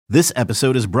This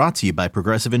episode is brought to you by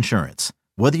Progressive Insurance.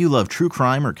 Whether you love true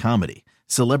crime or comedy,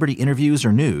 celebrity interviews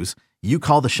or news, you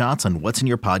call the shots on what's in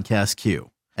your podcast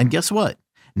queue. And guess what?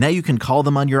 Now you can call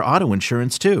them on your auto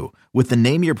insurance too with the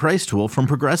Name Your Price tool from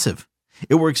Progressive.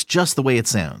 It works just the way it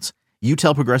sounds. You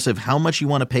tell Progressive how much you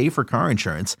want to pay for car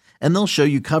insurance, and they'll show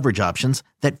you coverage options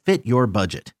that fit your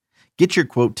budget. Get your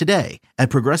quote today at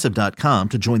Progressive.com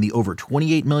to join the over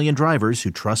 28 million drivers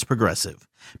who trust Progressive.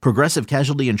 Progressive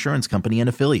Casualty Insurance Company and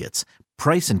Affiliates.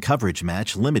 Price and coverage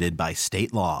match limited by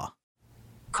state law.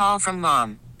 Call from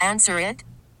mom. Answer it.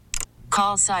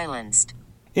 Call silenced.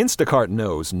 Instacart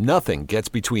knows nothing gets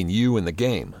between you and the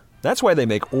game. That's why they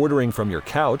make ordering from your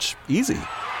couch easy.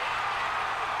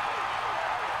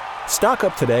 Stock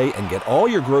up today and get all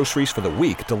your groceries for the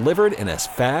week delivered in as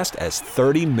fast as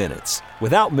 30 minutes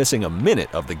without missing a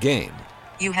minute of the game.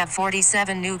 You have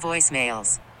 47 new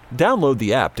voicemails. Download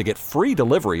the app to get free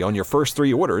delivery on your first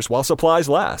 3 orders while supplies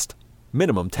last.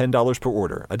 Minimum $10 per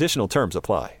order. Additional terms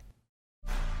apply.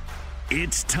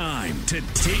 It's time to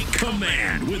take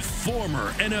command with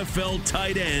former NFL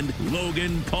tight end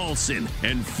Logan Paulsen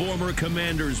and former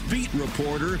Commanders beat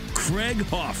reporter Craig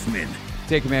Hoffman.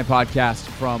 Take Command podcast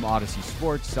from Odyssey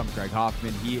Sports. I'm Craig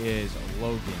Hoffman. He is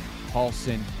Logan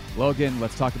Paulsen. Logan,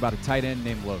 let's talk about a tight end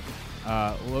named Logan.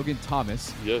 Logan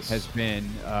Thomas has been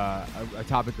a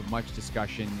topic of much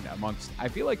discussion amongst, I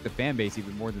feel like, the fan base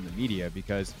even more than the media,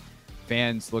 because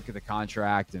fans look at the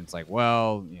contract and it's like,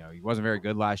 well, you know, he wasn't very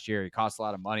good last year. He cost a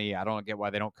lot of money. I don't get why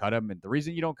they don't cut him. And the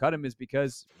reason you don't cut him is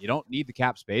because you don't need the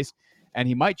cap space. And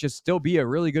he might just still be a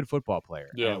really good football player.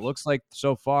 Yeah. And it looks like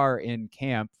so far in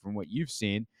camp, from what you've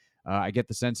seen, I get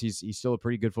the sense he's still a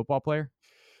pretty good football player.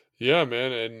 Yeah,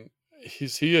 man, and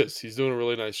he's doing a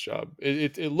really nice job.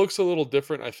 It looks a little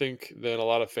different, I think, than a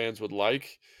lot of fans would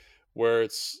like, where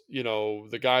it's, you know,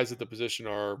 the guys at the position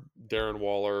are Darren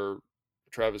Waller,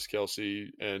 Travis Kelce,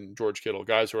 and George Kittle,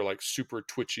 guys who are like super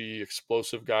twitchy,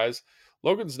 explosive guys.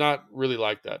 Logan's not really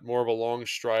like that. More of a long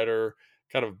strider,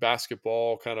 kind of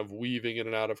basketball, kind of weaving in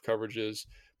and out of coverages,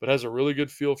 but has a really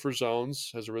good feel for zones,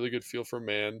 has a really good feel for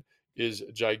man, is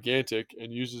gigantic,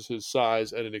 and uses his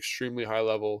size at an extremely high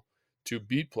level to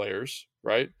beat players,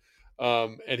 right?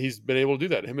 And he's been able to do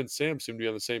that. Him and Sam seem to be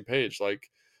on the same page.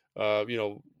 Like,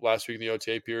 last week in the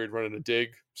OTA period, running a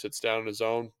dig, sits down in his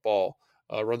zone, ball,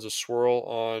 runs a swirl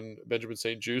on Benjamin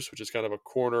St-Juste, which is kind of a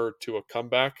corner to a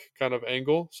comeback kind of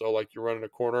angle. So like you're running a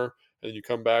corner and then you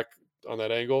come back on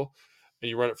that angle, and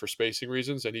you run it for spacing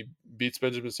reasons, and he beats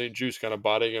Benjamin St-Juste, kind of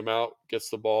bodying him out, gets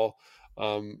the ball,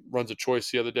 runs a choice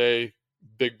the other day,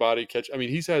 big body catch. I mean,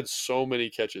 he's had so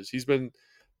many catches. He's been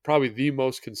probably the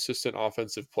most consistent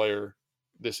offensive player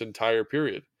this entire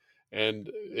period, and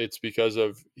it's because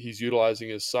of he's utilizing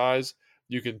his size.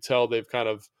 You can tell they've kind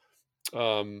of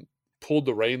pulled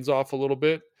the reins off a little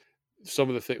bit. One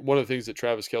of the things that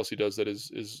Travis Kelce does that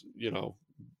is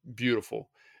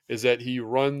beautiful is that he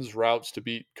runs routes to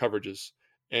beat coverages,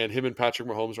 and him and Patrick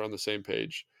Mahomes are on the same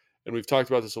page. And we've talked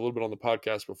about this a little bit on the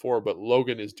podcast before, but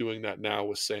Logan is doing that now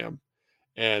with Sam,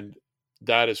 and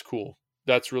that is cool.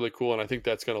 That's really cool, and I think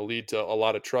that's going to lead to a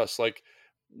lot of trust. Like,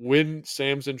 when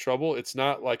Sam's in trouble, it's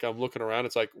not like I'm looking around.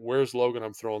 It's like, where's Logan?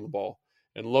 I'm throwing the ball.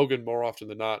 And Logan, more often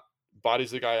than not,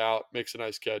 bodies the guy out, makes a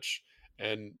nice catch,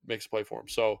 and makes a play for him.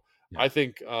 So I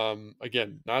think,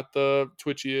 again, not the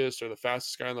twitchiest or the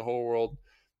fastest guy in the whole world,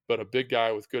 but a big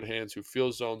guy with good hands who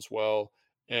feels zones well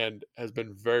and has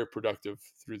been very productive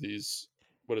through these,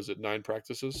 9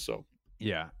 practices. So,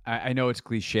 yeah, I know it's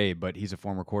cliche, but he's a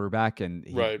former quarterback, and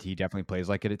he definitely plays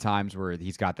like it at times, where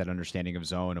he's got that understanding of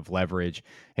zone, of leverage.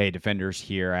 Hey, defender's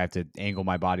here. I have to angle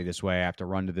my body this way. I have to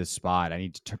run to this spot. I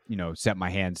need to, set my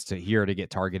hands to here to get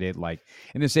targeted. Like,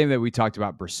 in the same that we talked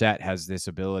about, Brissett has this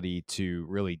ability to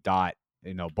really dot,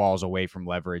 balls away from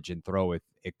leverage and throw with,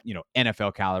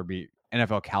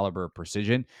 NFL caliber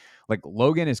precision. Like,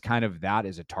 Logan is kind of that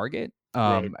as a target.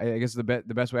 I guess the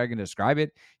best way I can describe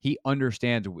it, he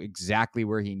understands exactly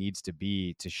where he needs to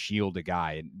be to shield a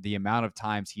guy. And the amount of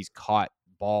times he's caught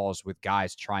balls with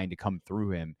guys trying to come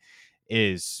through him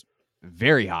is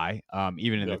very high,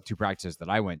 even in the 2 practices that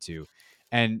I went to.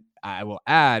 And I will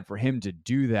add, for him to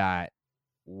do that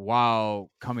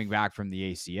while coming back from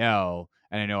the ACL,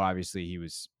 and I know obviously he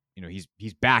was,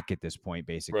 he's back at this point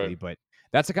basically, but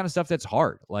that's the kind of stuff that's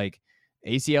hard. Like,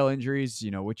 ACL injuries,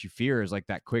 what you fear is like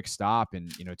that quick stop and,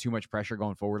 too much pressure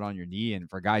going forward on your knee. And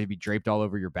for a guy to be draped all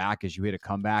over your back as you hit a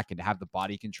comeback, and to have the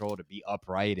body control to be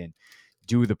upright and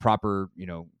do the proper,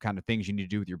 kind of things you need to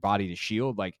do with your body to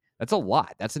shield, like, that's a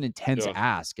lot. That's an intense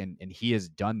ask. And he has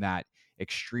done that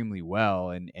extremely well.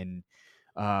 And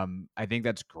I think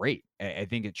that's great. I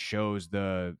think it shows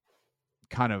the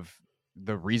kind of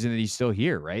the reason that he's still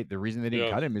here, right? The reason they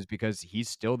didn't cut him is because he's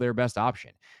still their best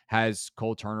option. Has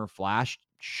Cole Turner flashed?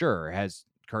 Sure. Has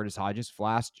Curtis Hodges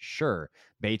flashed? Sure.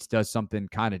 Bates does something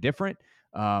kind of different.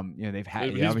 They've had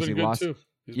he's obviously been good lost. too.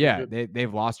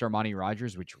 They've lost Armani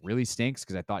Rogers, which really stinks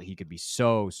because I thought he could be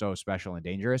so special and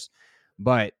dangerous.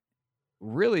 But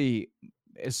really,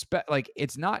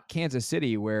 it's not Kansas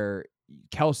City where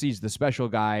Kelsey's the special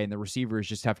guy and the receivers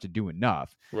just have to do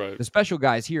enough. Right. The special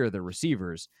guys here are the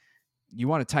receivers. You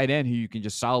want a tight end who you can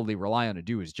just solidly rely on to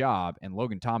do his job, and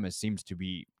Logan Thomas seems to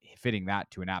be fitting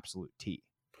that to an absolute T.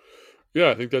 Yeah,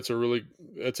 I think that's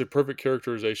a perfect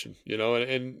characterization,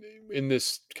 and in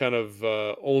this kind of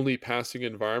only passing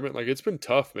environment, like it's been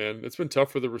tough, man. It's been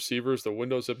tough for the receivers. The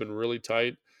windows have been really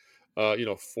tight.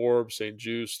 Forbes, St.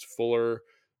 Juste, Fuller,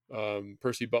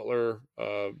 Percy Butler,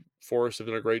 Forrest have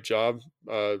done a great job.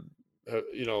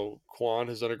 Quan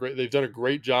has they've done a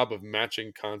great job of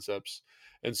matching concepts.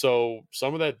 And so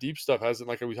some of that deep stuff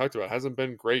like we talked about, hasn't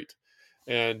been great.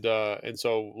 And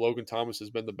so Logan Thomas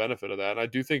has been the benefit of that. And I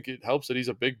do think it helps that he's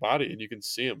a big body and you can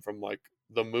see him from like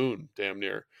the moon damn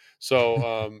near.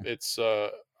 So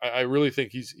I really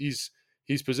think he's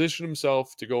positioned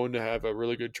himself to go in to have a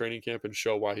really good training camp and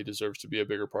show why he deserves to be a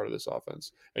bigger part of this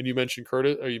offense. And you mentioned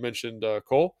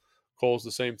Cole. Cole's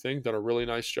the same thing, done a really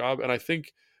nice job. And I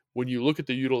think when you look at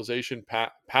the utilization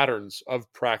patterns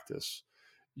of practice,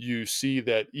 you see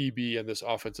that EB and this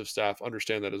offensive staff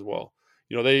understand that as well.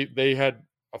 They had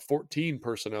a 14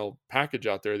 personnel package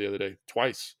out there the other day,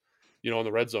 twice, in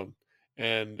the red zone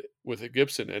and with a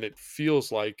Gibson. And it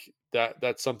feels like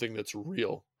that's something that's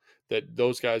real, that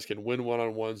those guys can win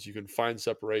one-on-ones. You can find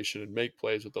separation and make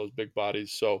plays with those big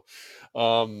bodies. So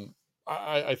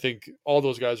I think all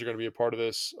those guys are going to be a part of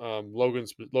this.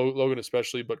 Logan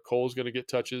especially, but Cole's going to get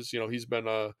touches. He's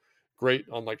been great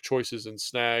on like choices and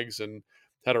snags, and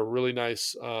had a really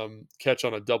nice catch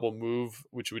on a double move,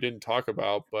 which we didn't talk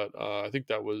about, but I think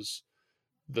that was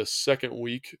the second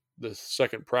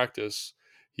practice.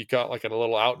 He got like a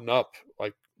little out and up,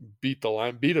 like beat the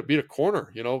line, beat a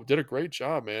corner, did a great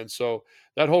job, man. So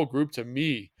that whole group to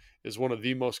me is one of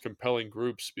the most compelling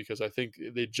groups because I think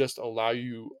they just allow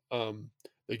you,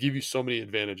 they give you so many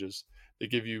advantages. They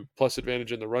give you plus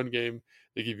advantage in the run game.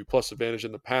 They give you plus advantage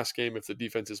in the pass game if the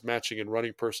defense is matching and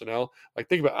running personnel. Like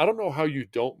think about, I don't know how you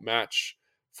don't match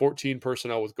 14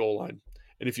 personnel with goal line.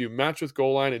 And if you match with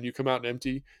goal line and you come out and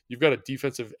empty, you've got a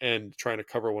defensive end trying to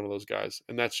cover one of those guys.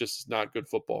 And that's just not good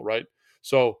football, right?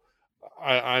 So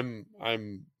I'm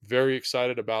very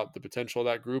excited about the potential of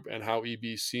that group and how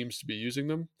EB seems to be using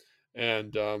them.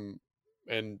 And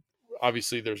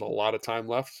obviously there's a lot of time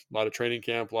left, a lot of training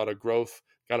camp, a lot of growth.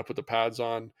 Got to put the pads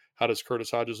on. How does Curtis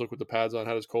Hodges look with the pads on?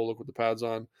 How does Cole look with the pads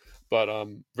on? But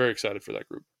very excited for that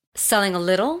group. Selling a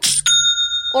little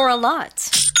or a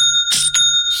lot?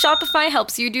 Shopify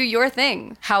helps you do your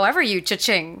thing, however you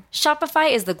cha-ching. Shopify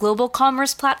is the global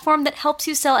commerce platform that helps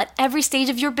you sell at every stage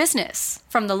of your business.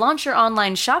 From the launch your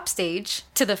online shop stage,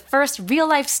 to the first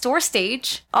real-life store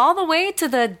stage, all the way to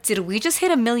the did we just hit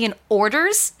 1 million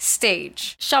orders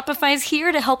stage. Shopify's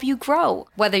here to help you grow.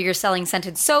 Whether you're selling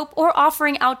scented soap or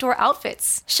offering outdoor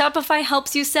outfits, Shopify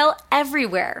helps you sell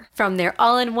everywhere. From their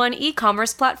all-in-one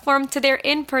e-commerce platform to their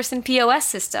in-person POS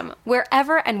system,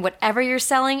 wherever and whatever you're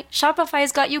selling,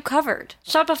 Shopify's got you covered.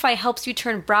 Shopify helps you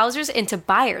turn browsers into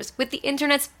buyers with the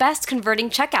internet's best converting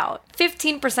checkout.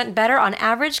 15% better on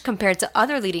average compared to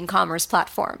other leading commerce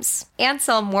platforms. And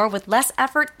sell more with less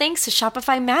effort thanks to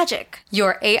Shopify Magic,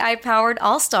 your AI-powered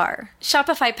all-star.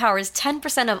 Shopify powers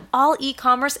 10% of all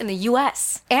e-commerce in the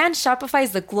US. And Shopify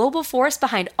is the global force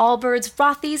behind Allbirds,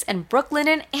 Rothy's, and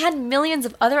Brooklinen, and millions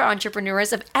of other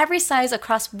entrepreneurs of every size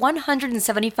across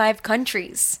 175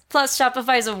 countries. Plus,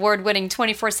 Shopify's award-winning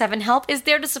 24/7 help is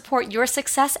there to support your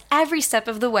success every step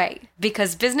of the way.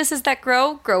 Because businesses that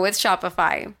grow with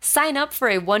Shopify. Sign up for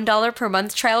a $1 per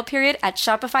month trial period at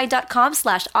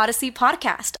shopify.com/Odyssey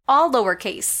Podcast, all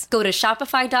lowercase. Go to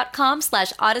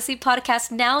shopify.com/Odyssey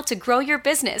Podcast now to grow your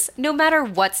business, no matter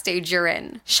what stage you're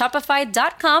in.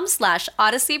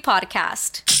 Shopify.com/Odyssey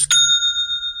Podcast.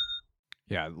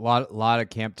 Yeah, a lot of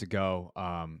camp to go.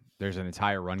 There's an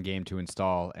entire run game to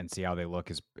install and see how they look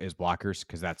as blockers,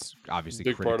 because that's obviously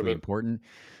big critically important.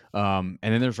 And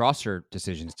then there's roster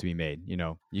decisions to be made.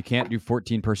 You can't do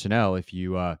 14 personnel if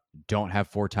you don't have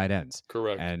 4 tight ends.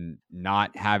 Correct. And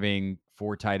not having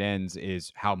 4 tight ends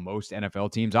is how most NFL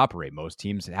teams operate. Most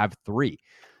teams have 3.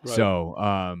 Right.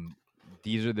 So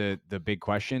these are the big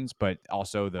questions, but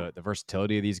also the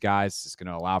versatility of these guys is going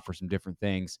to allow for some different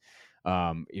things.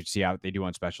 You see how they do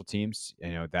on special teams.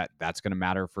 That's going to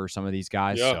matter for some of these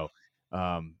guys. Yeah.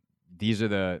 So these are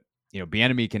the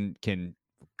Bieniemy can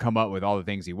come up with all the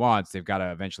things he wants, they've got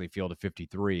to eventually field a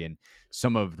 53. And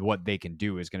some of what they can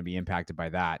do is going to be impacted by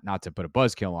that. Not to put a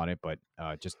buzzkill on it, but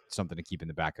just something to keep in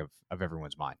the back of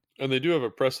everyone's mind. And they do have a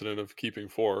precedent of keeping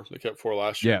 4. They kept 4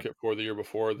 last year, Yeah. kept 4 the year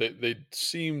before. They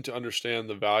seem to understand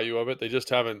the value of it. They just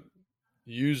haven't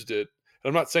used it. And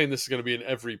I'm not saying this is going to be an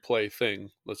every play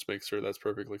thing. Let's make sure that's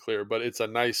perfectly clear. But it's a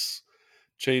nice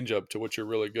change up to what you're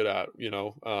really good at,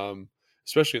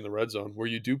 especially in the red zone where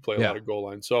you do play a lot of goal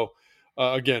line. So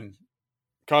again,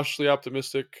 cautiously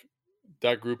optimistic.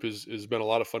 That group has been a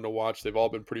lot of fun to watch. They've all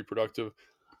been pretty productive.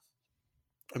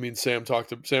 I mean, Sam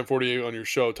 48 on your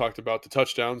show talked about the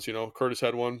touchdowns. Curtis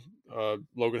had one,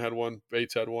 Logan had one,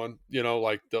 Bates had one.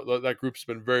 That group's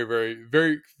been very, very,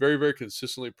 very, very, very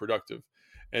consistently productive.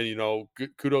 And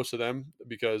kudos to them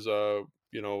because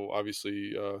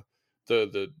obviously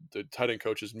the tight end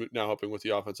coach is now helping with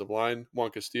the offensive line,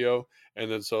 Juan Castillo, and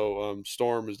then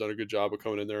Storm has done a good job of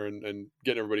coming in there and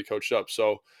getting everybody coached up.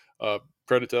 So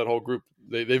credit to that whole group.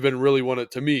 They've been really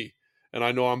to me. And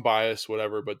I know I'm biased,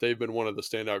 whatever, but they've been one of the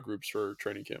standout groups for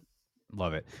training camp.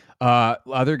 Love it.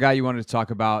 Other guy you wanted to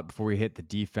talk about before we hit the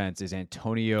defense is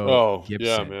Antonio Gibson.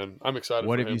 Yeah, man. I'm excited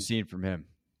What for have him. you seen from him?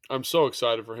 I'm so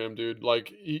excited for him, dude.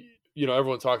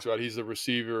 Everyone talks about he's the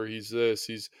receiver, he's this,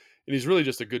 he's really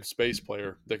just a good space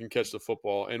player that can catch the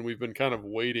football. And we've been kind of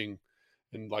waiting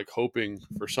and hoping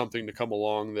for something to come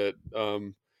along that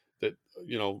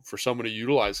for someone to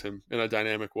utilize him in a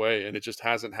dynamic way. And it just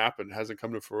hasn't happened. It hasn't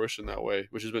come to fruition that way,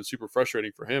 which has been super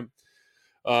frustrating for him.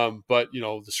 But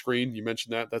the screen, you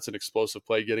mentioned that's an explosive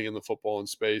play, getting in the football in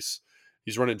space.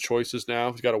 He's running choices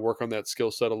now. He's got to work on that skill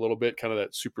set a little bit, kind of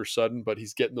that super sudden, but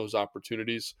he's getting those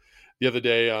opportunities. The other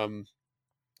day, in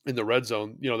the red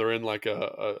zone, they're in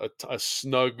a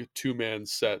snug 2-man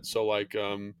set. So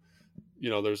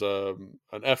there's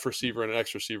an F receiver and an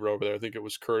X receiver over there. I think it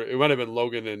was Kurt. It might have been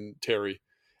Logan and Terry,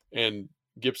 and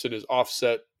Gibson is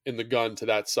offset in the gun to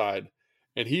that side.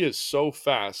 And he is so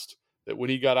fast that when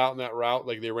he got out in that route,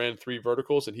 they ran 3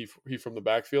 verticals and he from the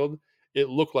backfield, it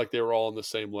looked like they were all on the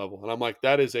same level. And I'm like,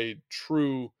 that is a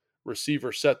true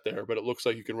receiver set there, but it looks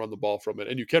like you can run the ball from it,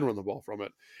 and you can run the ball from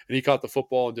it. And he caught the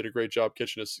football and did a great job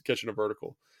catching a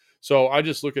vertical. So I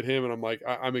just look at him and I'm like,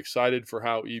 I'm excited for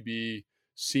how EB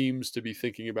seems to be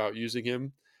thinking about using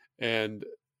him and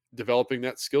developing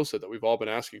that skill set that we've all been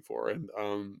asking for. And,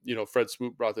 Fred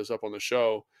Smoot brought this up on the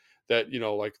show that,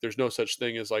 there's no such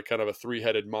thing as kind of a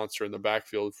 3-headed monster in the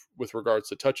backfield with regards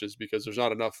to touches, because there's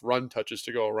not enough run touches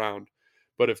to go around.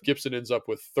 But if Gibson ends up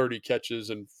with 30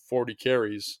 catches and 40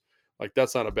 carries,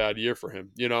 that's not a bad year for him,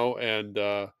 and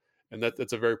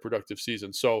that's a very productive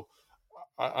season. So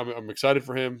I'm excited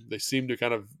for him. They seem to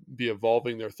kind of be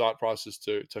evolving their thought process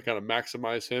to kind of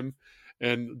maximize him.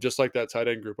 And just like that tight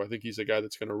end group, I think he's a guy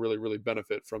that's going to really, really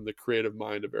benefit from the creative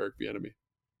mind of Eric Bieniemy.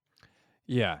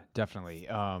 Yeah, definitely.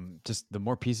 Just the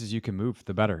more pieces you can move,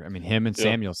 the better. I mean, him and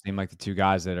Samuel seem like the two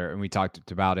guys that are, and we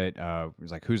talked about it. It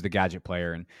was who's the gadget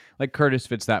player? And Curtis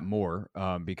fits that more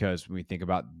because when we think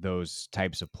about those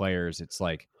types of players, it's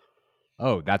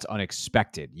oh, that's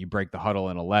unexpected. You break the huddle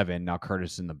in 11. Now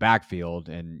Curtis is in the backfield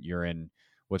and you're in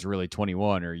what's really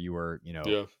 21, or you were,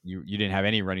 you didn't have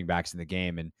any running backs in the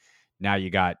game. And now you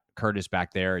got Curtis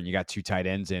back there and you got 2 tight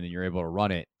ends in and you're able to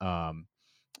run it.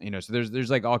 So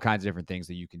there's all kinds of different things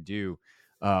that you can do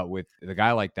with the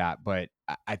guy like that. But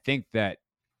I think that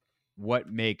what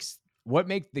makes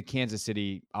the Kansas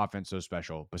City offense so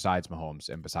special, besides Mahomes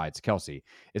and besides Kelsey,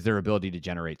 is their ability to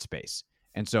generate space.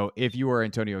 And so if you are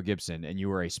Antonio Gibson and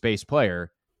you are a space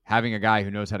player, having a guy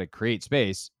who knows how to create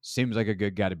space seems like a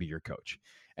good guy to be your coach.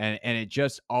 And it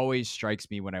just always strikes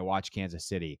me when I watch Kansas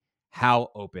City how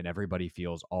open everybody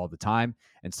feels all the time.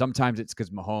 And sometimes it's because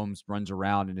Mahomes runs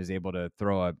around and is able to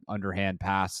throw an underhand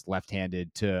pass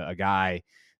left-handed to a guy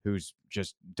who's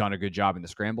just done a good job in the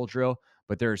scramble drill.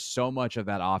 But there's so much of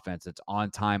that offense that's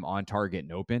on time, on target,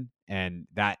 and open. And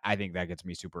that, I think that gets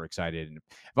me super excited. And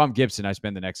if I'm Gibson, I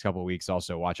spend the next couple of weeks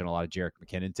also watching a lot of Jerick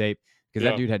McKinnon tape, because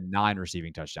that dude had 9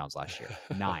 receiving touchdowns last year.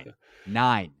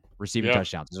 9 receiving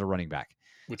touchdowns as a running back.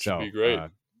 Which would be great.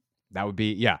 That would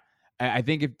be, I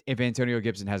think if Antonio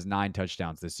Gibson has 9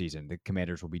 touchdowns this season, the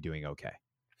Commanders will be doing okay.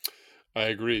 I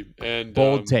agree. And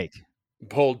bold take.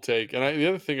 And the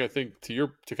other thing I think to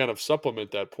kind of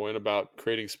supplement that point about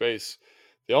creating space,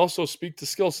 they also speak to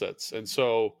skill sets. And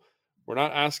so we're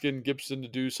not asking Gibson to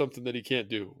do something that he can't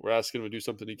do. We're asking him to do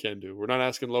something he can do. We're not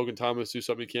asking Logan Thomas to do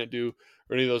something he can't do,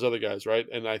 or any of those other guys, right?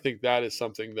 And I think that is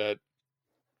something that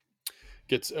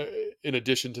gets, in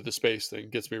addition to the space thing,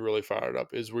 gets me really fired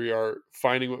up, is we are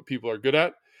finding what people are good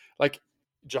at. Like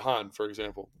Jahan, for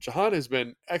example. Jahan has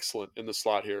been excellent in the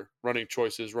slot here, running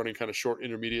choices, running kind of short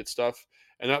intermediate stuff.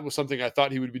 And that was something I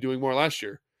thought he would be doing more last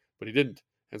year, but he didn't.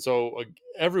 And so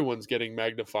everyone's getting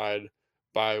magnified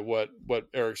by what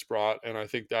Eric's brought. And I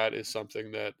think that is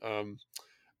something that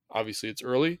obviously it's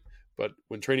early, but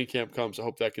when training camp comes, I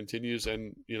hope that continues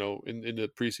and, in the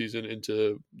preseason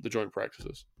into the joint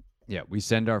practices. Yeah, we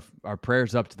send our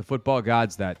prayers up to the football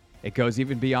gods that it goes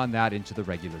even beyond that into the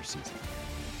regular season.